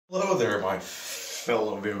Hello there, my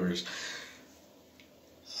fellow viewers.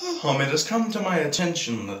 It has come to my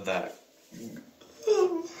attention that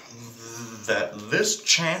this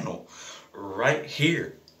channel right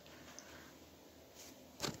here,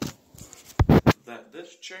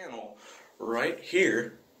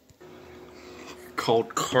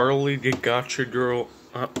 called Carly Gotcha Girl,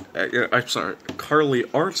 Carly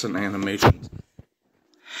Arts and Animations,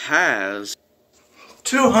 has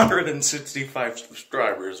 265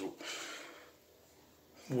 subscribers,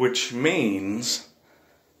 which means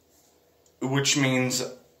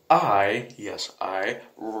I,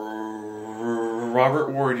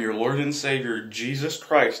 Robert Ward, your Lord and Savior, Jesus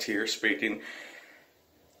Christ here speaking.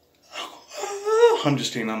 I'm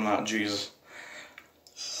just kidding, I'm not Jesus.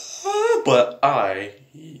 But I,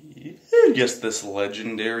 yes, this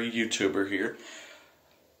legendary YouTuber here,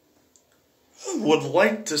 would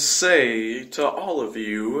like to say to all of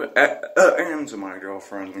you, and to my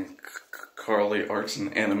girlfriend, Carly Arts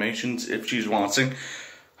and Animations, if she's watching,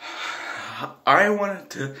 I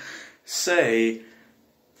wanted to say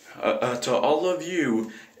to all of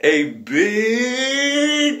you a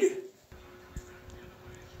big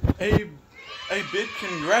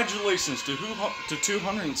congratulations to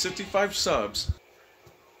 265 subs.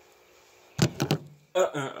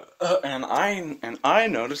 And I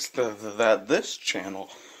noticed that this channel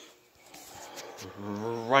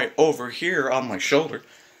right over here on my shoulder,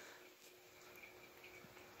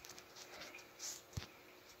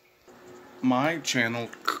 my channel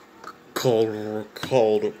called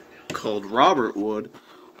Robert Wood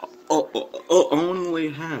only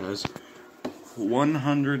has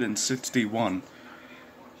 161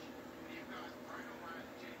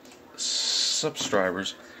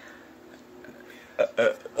 subscribers.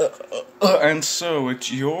 And so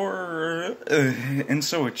it's your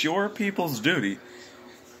people's duty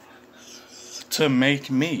to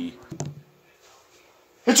make me.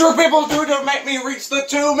 It's your people's duty to make me reach the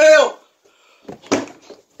 2 mil.